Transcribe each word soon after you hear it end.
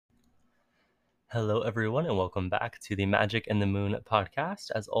Hello, everyone, and welcome back to the Magic and the Moon podcast.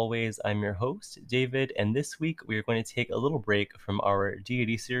 As always, I'm your host, David, and this week we are going to take a little break from our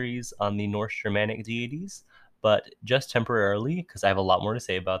deity series on the Norse Germanic deities, but just temporarily, because I have a lot more to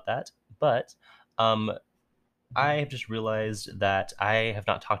say about that. But I have just realized that I have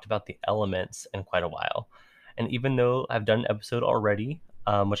not talked about the elements in quite a while. And even though I've done an episode already,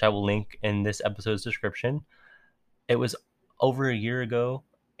 which I will link in this episode's description, it was over a year ago,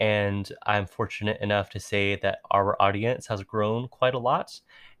 and I'm fortunate enough to say that our audience has grown quite a lot.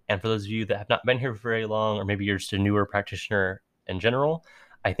 And for those of you that have not been here for very long, or maybe you're just a newer practitioner in general,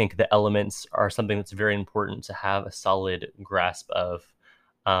 I think the elements are something that's very important to have a solid grasp of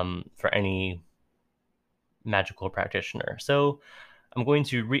for any magical practitioner. So I'm going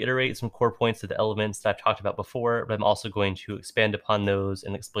to reiterate some core points of the elements that I've talked about before, but I'm also going to expand upon those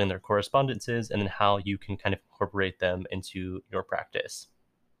and explain their correspondences and then how you can kind of incorporate them into your practice.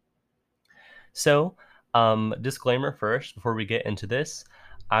 So, disclaimer first, before we get into this,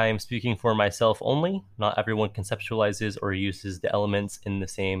 I'm speaking for myself only. Not everyone conceptualizes or uses the elements in the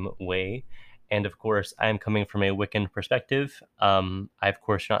same way. And of course, I am coming from a Wiccan perspective. I, of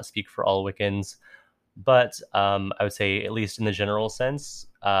course, do not speak for all Wiccans, but I would say, at least in the general sense,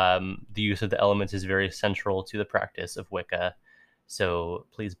 the use of the elements is very central to the practice of Wicca. So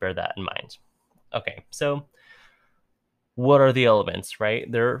please bear that in mind. Okay, so what are the elements, right?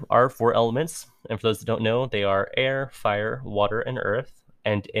 There are four elements. And for those that don't know, they are air, fire, water, and earth.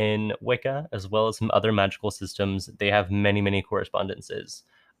 And in Wicca, as well as some other magical systems, they have many, many correspondences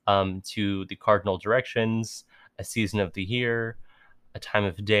to the cardinal directions, a season of the year, a time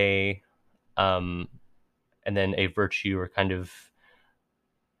of day, um, and then a virtue or kind of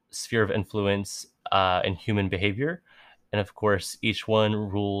sphere of influence in human behavior. And of course, each one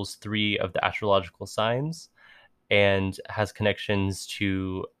rules three of the astrological signs and has connections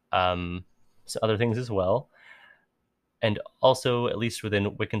to some other things as well. And also, at least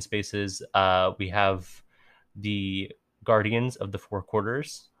within Wiccan spaces, we have the guardians of the four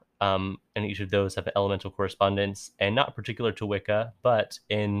quarters, and each of those have an elemental correspondence, and not particular to Wicca, but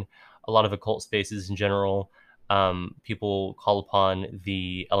in a lot of occult spaces in general, people call upon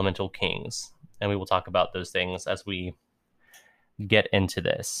the elemental kings, and we will talk about those things as we get into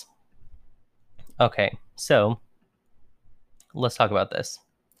this. Okay, so let's talk about this.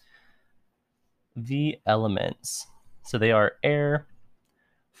 The elements. So they are air,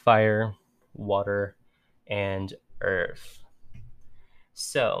 fire, water, and earth.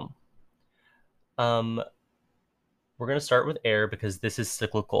 So, um, we're going to start with air because this is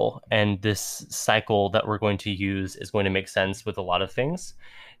cyclical, and this cycle that we're going to use is going to make sense with a lot of things.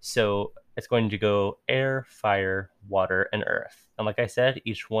 So, it's going to go air, fire, water, and earth. And like I said,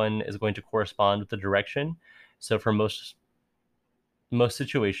 each one is going to correspond with the direction. So, for most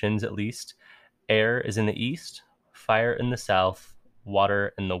situations, at least, air is in the east, fire in the south,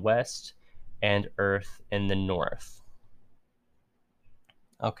 water in the west, and earth in the north.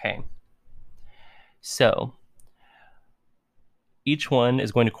 Okay. So each one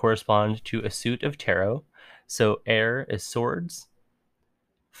is going to correspond to a suit of tarot. So air is swords,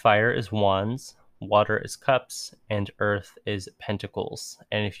 fire is wands, water is cups, and earth is pentacles.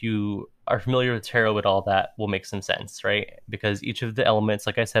 And if you are familiar with tarot at all, that will make some sense, right? Because each of the elements,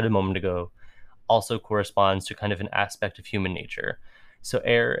 like I said a moment ago, also corresponds to kind of an aspect of human nature. So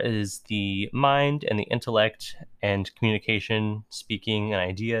air is the mind and the intellect and communication, speaking, and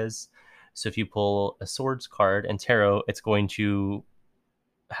ideas. So if you pull a swords card and tarot, it's going to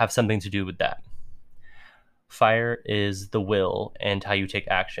have something to do with that. Fire is the will and how you take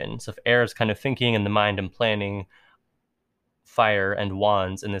action. So if air is kind of thinking and the mind and planning, fire and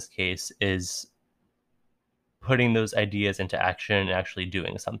wands in this case is putting those ideas into action and actually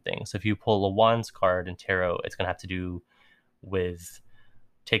doing something. So if you pull a wands card in tarot, it's going to have to do with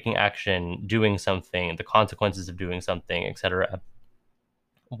taking action, doing something, the consequences of doing something, etc.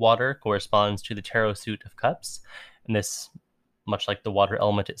 Water corresponds to the tarot suit of cups, and this, much like the water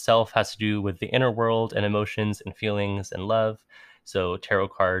element itself, has to do with the inner world and emotions and feelings and love. So tarot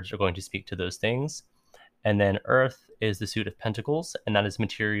cards are going to speak to those things. And then earth is the suit of pentacles, and that is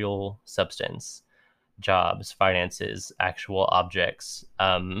material substance, jobs, finances, actual objects,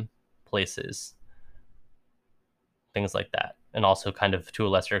 places, things like that. And also, kind of to a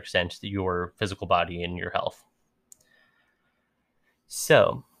lesser extent, your physical body and your health.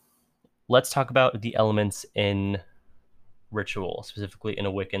 So, let's talk about the elements in ritual, specifically in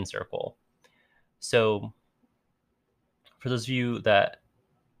a Wiccan circle. So, for those of you that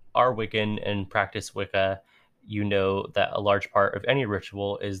are Wiccan and practice Wicca, you know that a large part of any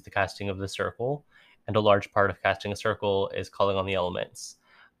ritual is the casting of the circle, and a large part of casting a circle is calling on the elements.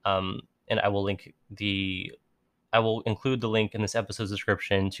 and I will include the link in this episode's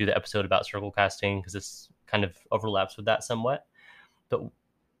description to the episode about circle casting because this kind of overlaps with that somewhat. But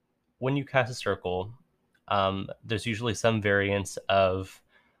when you cast a circle, there's usually some variance of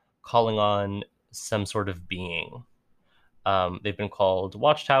calling on some sort of being. They've been called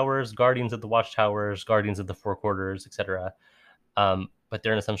watchtowers, guardians of the watchtowers, guardians of the four quarters, etc. But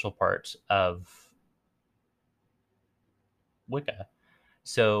they're an essential part of Wicca.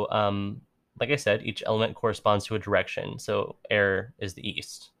 So, like I said, each element corresponds to a direction. So, air is the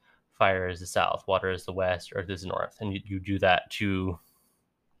east, fire is the south, water is the west, earth is the north. And you do that to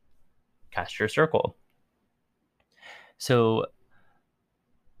cast your circle. So,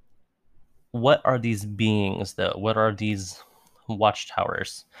 what are these beings, though? What are these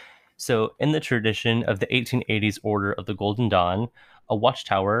watchtowers? So, in the tradition of the 1880s Order of the Golden Dawn, a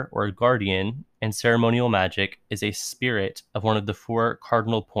watchtower or a guardian in ceremonial magic is a spirit of one of the four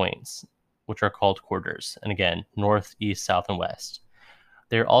cardinal points, which are called quarters. And again, north, east, south, and west.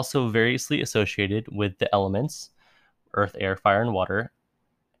 They're also variously associated with the elements earth, air, fire, and water.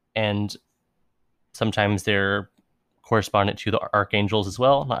 And sometimes they're correspondent to the archangels as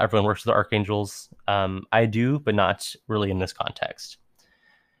well. Not everyone works with the archangels. I do, but not really in this context.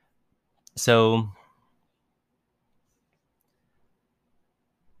 So,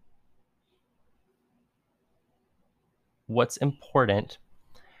 what's important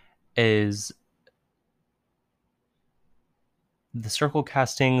is the circle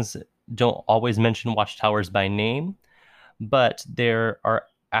castings don't always mention watchtowers by name, but there are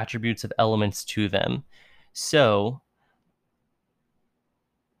attributes of elements to them. So,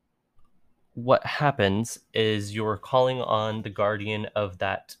 what happens is you're calling on the guardian of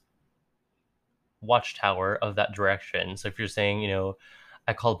that watchtower of that direction. So, if you're saying,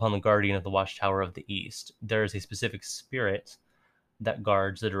 I call upon the guardian of the watchtower of the east, there is a specific spirit that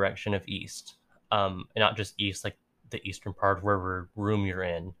guards the direction of east. And not just east, like the eastern part of wherever room you're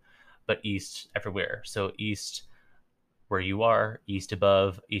in, but east everywhere. So east where you are, east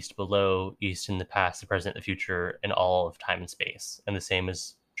above, east below, east in the past, the present, the future, and all of time and space. And the same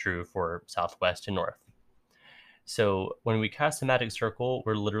is true for southwest and north. So when we cast a magic circle,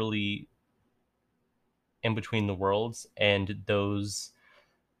 we're literally in between the worlds, and those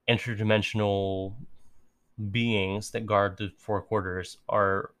interdimensional beings that guard the four quarters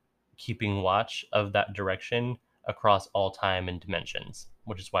are keeping watch of that direction across all time and dimensions,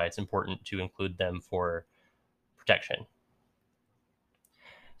 which is why it's important to include them for protection.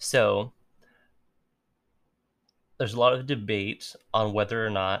 So there's a lot of debate on whether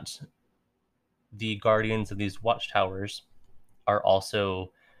or not the guardians of these watchtowers are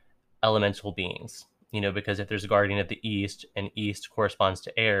also elemental beings. Because if there's a guardian of the east and east corresponds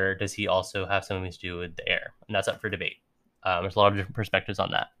to air, does he also have something to do with the air? And that's up for debate. There's a lot of different perspectives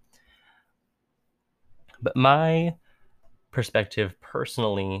on that. But my perspective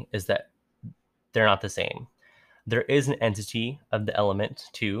personally is that they're not the same. There is an entity of the element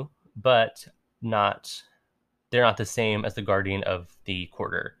too, but they're not the same as the guardian of the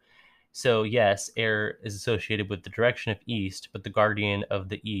quarter. So yes, air is associated with the direction of east, but the guardian of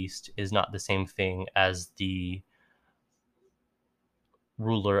the east is not the same thing as the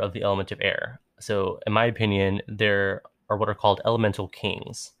ruler of the element of air. So in my opinion, there are what are called elemental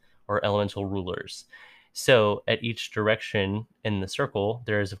kings or elemental rulers. So at each direction in the circle,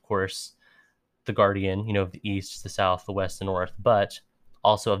 there is of course the guardian, of the east, the south, the west, the north, but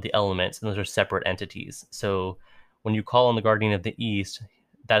also of the elements, and those are separate entities. So when you call on the guardian of the east,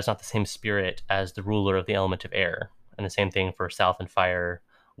 that is not the same spirit as the ruler of the element of air. And the same thing for south and fire,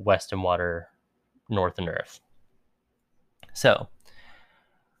 west and water, north and earth. So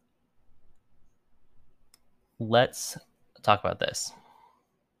let's talk about this.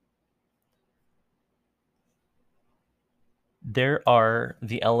 There are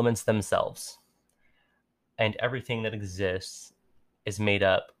the elements themselves, and everything that exists is made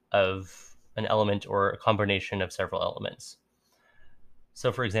up of an element or a combination of several elements.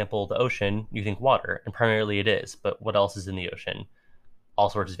 So, for example, the ocean, you think water, and primarily it is, but what else is in the ocean? All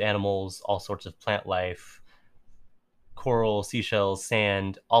sorts of animals, all sorts of plant life, coral, seashells,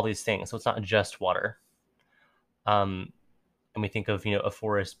 sand, all these things. So it's not just water. And we think of, a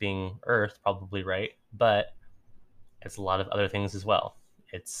forest being earth, probably, right? But it's a lot of other things as well.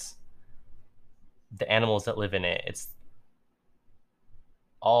 It's the animals that live in it. It's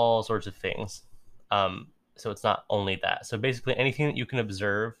all sorts of things. So it's not only that. So basically, anything that you can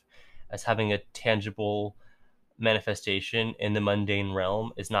observe as having a tangible manifestation in the mundane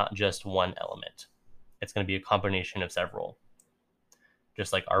realm is not just one element. It's going to be a combination of several.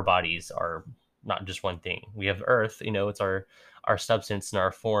 Just like our bodies are not just one thing. We have Earth, it's our our substance and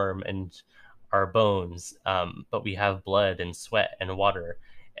our form and our bones, but we have blood and sweat and water,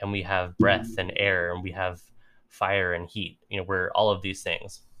 and we have breath and air, and we have fire and heat. We're all of these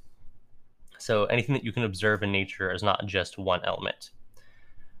things. So anything that you can observe in nature is not just one element.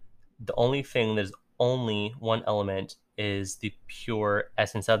 The only thing that is only one element is the pure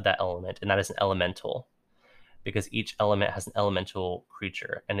essence of that element, and that is an elemental, because each element has an elemental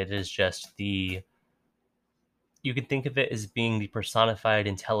creature, and it is just you can think of it as being the personified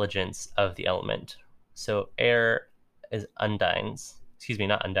intelligence of the element. So air is undines, excuse me,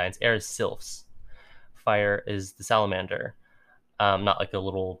 not undines, air is sylphs. Fire is the salamander, not like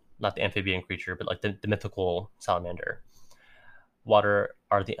not the amphibian creature, but like the mythical salamander. Water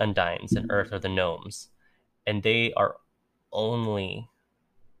are the undines, and earth are the gnomes. And they are only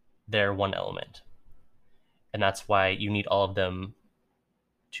their one element. And that's why you need all of them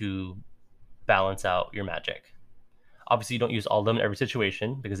to balance out your magic. Obviously, you don't use all of them in every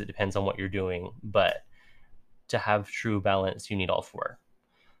situation because it depends on what you're doing, but to have true balance, you need all four.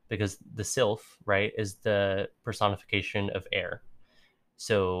 Because the sylph, right, is the personification of air.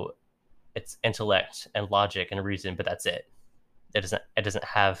 So it's intellect and logic and reason, but that's it. It doesn't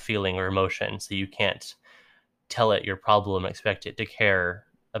have feeling or emotion, so you can't tell it your problem and expect it to care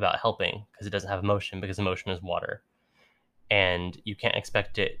about helping because it doesn't have emotion, because emotion is water. And you can't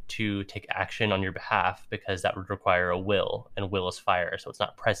expect it to take action on your behalf because that would require a will, and will is fire, so it's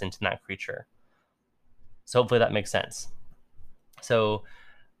not present in that creature. So hopefully that makes sense. So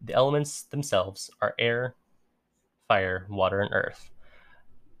the elements themselves are air, fire, water, and earth,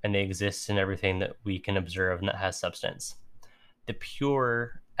 and they exist in everything that we can observe and that has substance. The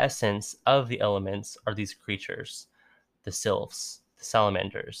pure essence of the elements are these creatures: the sylphs, the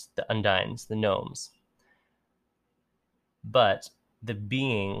salamanders, the undines, the gnomes. But the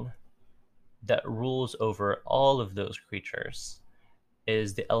being that rules over all of those creatures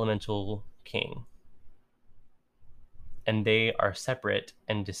is the elemental king. And they are separate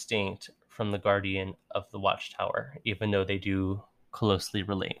and distinct from the guardian of the watchtower, even though they do closely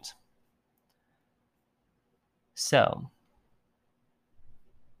relate. So,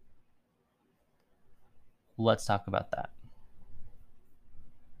 let's talk about that.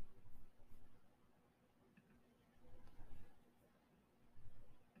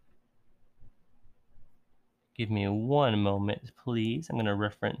 Give me one moment, please. I'm going to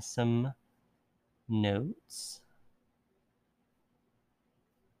reference some notes.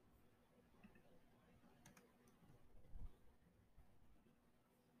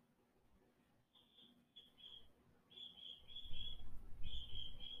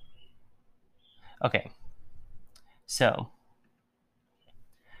 Okay. So,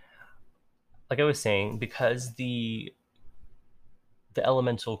 like I was saying, because the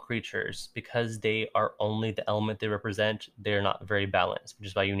elemental creatures, because they are only the element they represent, they're not very balanced, which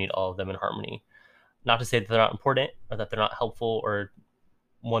is why you need all of them in harmony. Not to say that they're not important or that they're not helpful or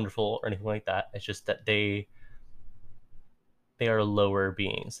wonderful or anything like that. It's just that they are lower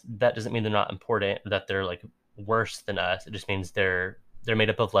beings. That doesn't mean they're not important or that they're like worse than us. It just means they're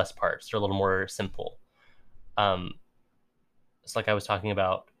made up of less parts. They're a little more simple. It's like I was talking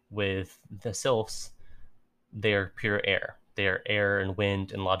about with the sylphs. They're pure air. They're air and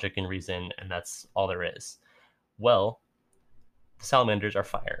wind and logic and reason, and that's all there is. Well, the salamanders are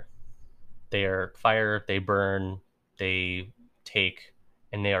fire. They are fire. They burn. They take,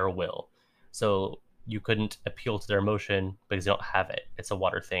 and they are will. So you couldn't appeal to their emotion because they don't have it. It's a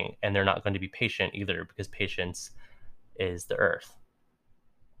water thing, and they're not going to be patient either because patience is the earth.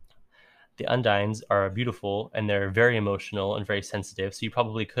 The undines are beautiful and they're very emotional and very sensitive, so you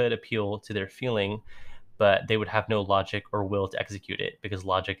probably could appeal to their feeling, but they would have no logic or will to execute it because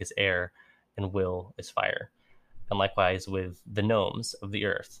logic is air and will is fire. And likewise with the gnomes of the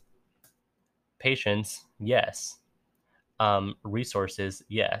earth. Patience, yes. Resources,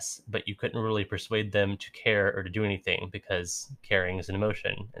 yes, but you couldn't really persuade them to care or to do anything because caring is an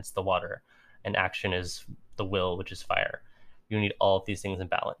emotion, it's the water, and action is the will, which is fire. You need all of these things in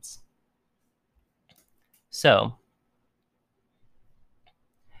balance. So,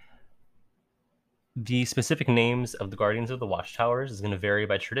 the specific names of the Guardians of the Watchtowers is going to vary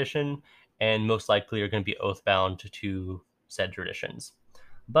by tradition, and most likely are going to be oath-bound to said traditions.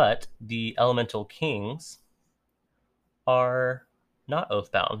 But the Elemental Kings are not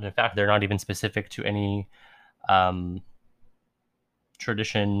oath-bound. In fact, they're not even specific to any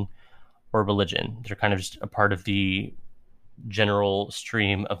tradition or religion. They're kind of just a part of the general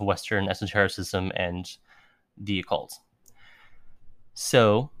stream of Western esotericism and the occult.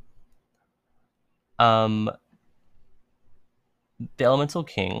 So, the Elemental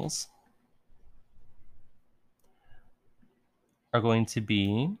Kings are going to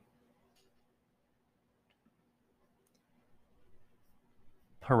be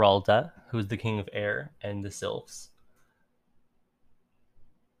Peralta, who is the king of air and the sylphs,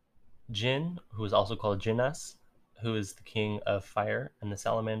 Jin, who is also called Jinnas, who is the king of fire and the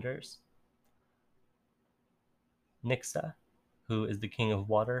salamanders, Nixa, who is the king of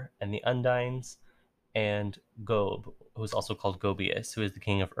water and the undines, and Gob, who is also called Gobius, who is the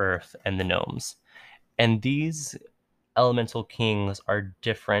king of earth and the gnomes. And these elemental kings are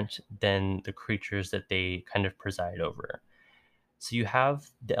different than the creatures that they kind of preside over. So you have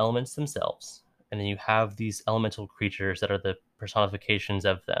the elements themselves, and then you have these elemental creatures that are the personifications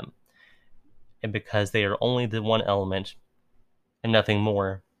of them. And because they are only the one element and nothing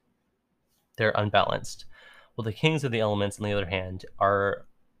more, they're unbalanced. Well, the kings of the elements, on the other hand, are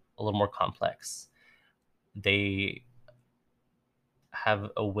a little more complex. They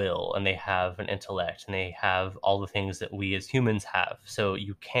have a will and they have an intellect and they have all the things that we as humans have. So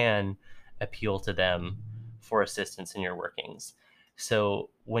you can appeal to them for assistance in your workings. So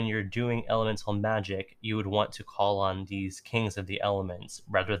when you're doing elemental magic, you would want to call on these kings of the elements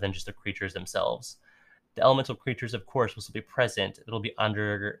rather than just the creatures themselves. The elemental creatures, of course, will still be present. It'll be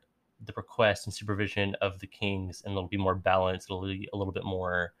under the request and supervision of the kings, and it'll be more balanced. It'll be a little bit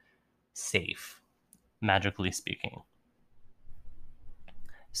more safe, magically speaking.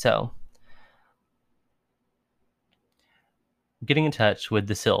 So, getting in touch with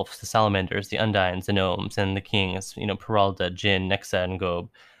the sylphs, the salamanders, the undines, the gnomes, and the kings, Peralta, Jin, Nexa, and Gob.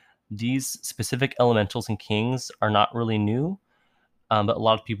 These specific elementals and kings are not really new, but a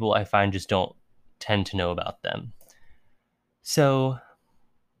lot of people I find just don't tend to know about them. So,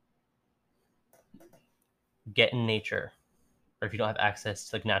 get in nature, or if you don't have access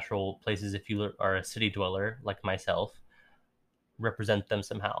to like natural places, if you are a city dweller like myself, represent them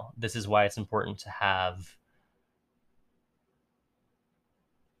somehow. This is why it's important to have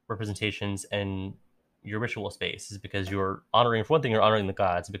representations in your ritual space, is because you're honoring, for one thing, you're honoring the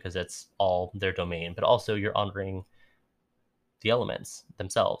gods because that's all their domain, but also you're honoring the elements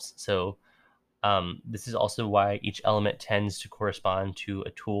themselves. So this is also why each element tends to correspond to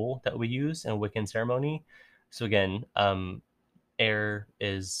a tool that we use in a Wiccan ceremony. So again, air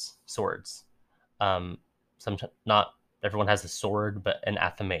is swords. Not everyone has a sword, but an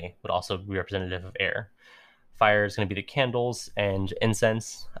athame would also be representative of air. Fire is going to be the candles and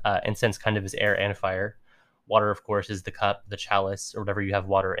incense. Incense kind of is air and fire. Water, of course, is the cup, the chalice, or whatever you have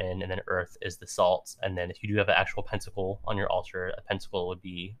water in, and then earth is the salt. And then if you do have an actual pentacle on your altar, a pentacle would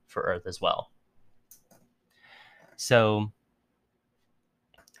be for earth as well. So,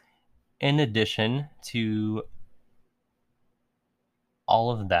 in addition to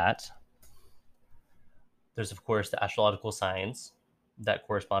all of that, there's, of course, the astrological signs that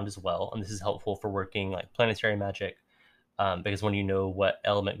correspond as well. And this is helpful for working like planetary magic, because when you know what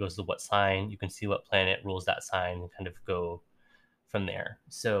element goes to what sign, you can see what planet rules that sign and kind of go from there.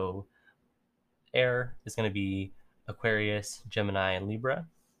 So air is going to be Aquarius, Gemini, and Libra.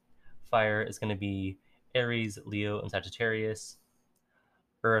 Fire is going to be Aries, Leo, and Sagittarius.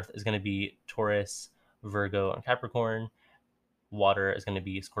 Earth is going to be Taurus, Virgo, and Capricorn. Water is going to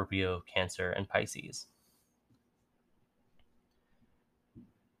be Scorpio, Cancer, and Pisces.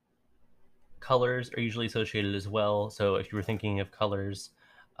 Colors are usually associated as well. So if you were thinking of colors,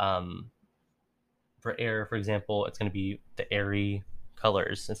 for air, for example, it's going to be the airy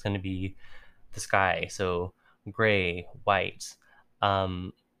colors. It's going to be the sky. So gray, white,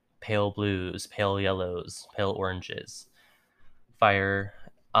 pale blues, pale yellows, pale oranges. Fire,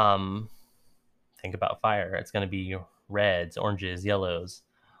 think about fire. It's going to be reds, oranges, yellows.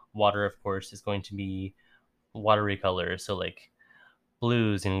 Water, of course, is going to be watery colors. So like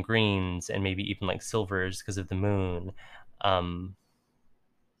blues and greens and maybe even like silvers because of the moon.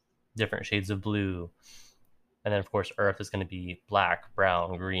 Different shades of blue. And then, of course, earth is going to be black,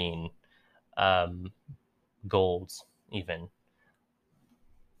 brown, green, golds, even.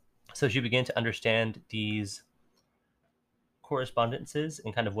 So as you begin to understand these correspondences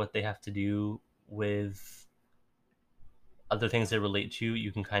and kind of what they have to do with other things they relate to,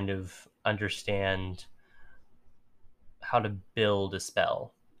 you can kind of understand how to build a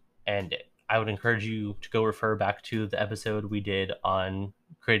spell. And I would encourage you to go refer back to the episode we did on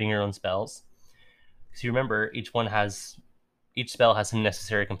creating your own spells. Because you remember, each spell has some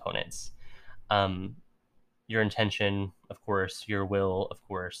necessary components. Your intention, of course, your will, of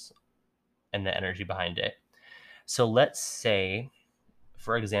course, and the energy behind it. So let's say,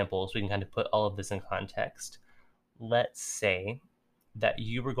 for example, so we can kind of put all of this in context, let's say that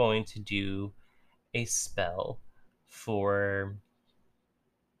you were going to do a spell for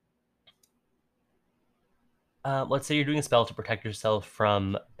Let's say you're doing a spell to protect yourself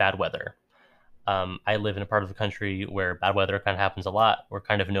from bad weather. I live in a part of the country where bad weather kind of happens a lot. We're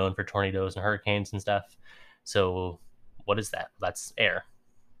kind of known for tornadoes and hurricanes and stuff. So, what is that? That's air,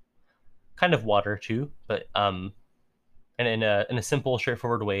 kind of water too, but and in a simple,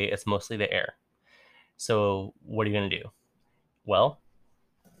 straightforward way, it's mostly the air. So, what are you going to do? Well,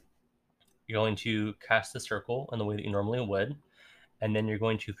 you're going to cast the circle in the way that you normally would, and then you're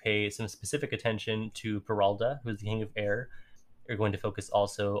going to pay some specific attention to Peralda, who's the king of air. You're going to focus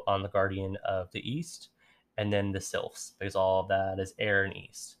also on the guardian of the east, and then the sylphs, because all of that is air and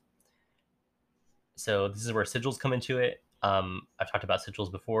east. So this is where sigils come into it. I've talked about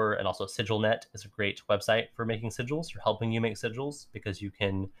sigils before, and also SigilNet is a great website for making sigils, or helping you make sigils, because you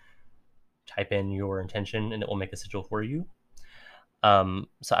can type in your intention and it will make a sigil for you.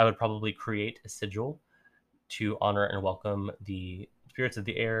 So I would probably create a sigil to honor and welcome the spirits of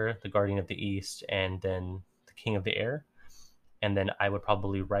the air, the guardian of the east, and then the king of the air. And then I would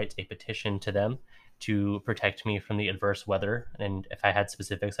probably write a petition to them to protect me from the adverse weather. And if I had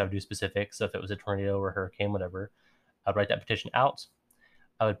specifics, I would do specifics. So if it was a tornado or a hurricane, whatever, I'd write that petition out.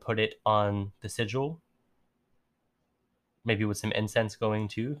 I would put it on the sigil, maybe with some incense going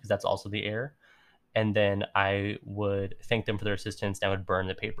too, because that's also the air. And then I would thank them for their assistance, and I would burn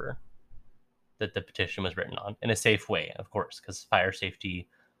the paper that the petition was written on in a safe way, of course, because fire safety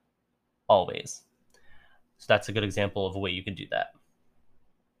always. So that's a good example of a way you can do that.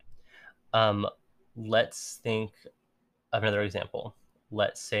 Um, let's think of another example.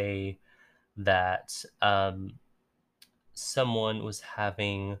 Let's say that someone was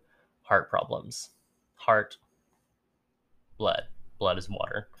having heart problems. Heart, blood. Blood is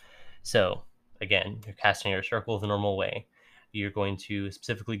water. So, again, you're casting your circle the normal way. You're going to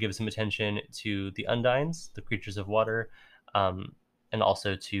specifically give some attention to the Undines, the creatures of water, and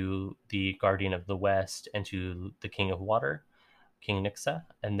also to the Guardian of the West and to the King of Water, King Nixa.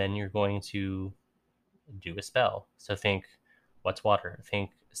 And then you're going to do a spell. So think, what's water? Think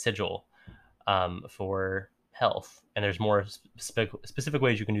sigil for health. And there's more specific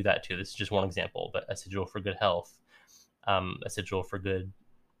ways you can do that too. This is just one example, but a sigil for good health, a sigil for good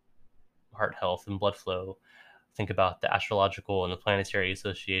heart health and blood flow. Think about the astrological and the planetary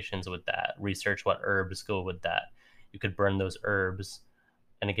associations with that. Research what herbs go with that. You could burn those herbs.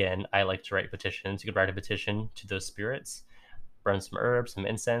 And again, I like to write petitions. You could write a petition to those spirits, burn some herbs, some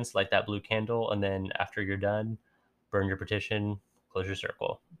incense, light that blue candle, and then after you're done, burn your petition, close your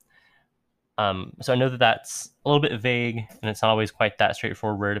circle. So I know that that's a little bit vague and it's not always quite that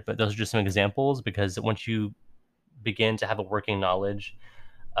straightforward, but those are just some examples, because once you begin to have a working knowledge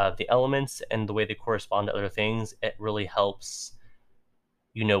of the elements and the way they correspond to other things, it really helps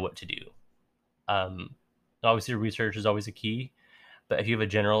you know what to do. Obviously, research is always a key, but if you have a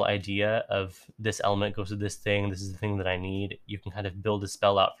general idea of this element goes to this thing, this is the thing that I need, you can kind of build a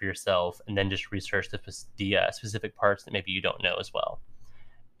spell out for yourself and then just research the specific parts that maybe you don't know as well.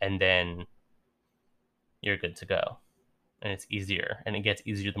 And then you're good to go. And it's easier, and it gets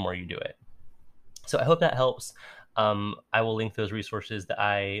easier the more you do it. So I hope that helps. I will link those resources that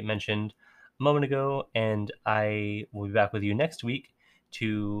I mentioned a moment ago, and I will be back with you next week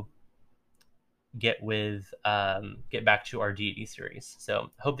to get back to our deity series. So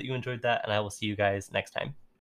I hope that you enjoyed that, and I will see you guys next time.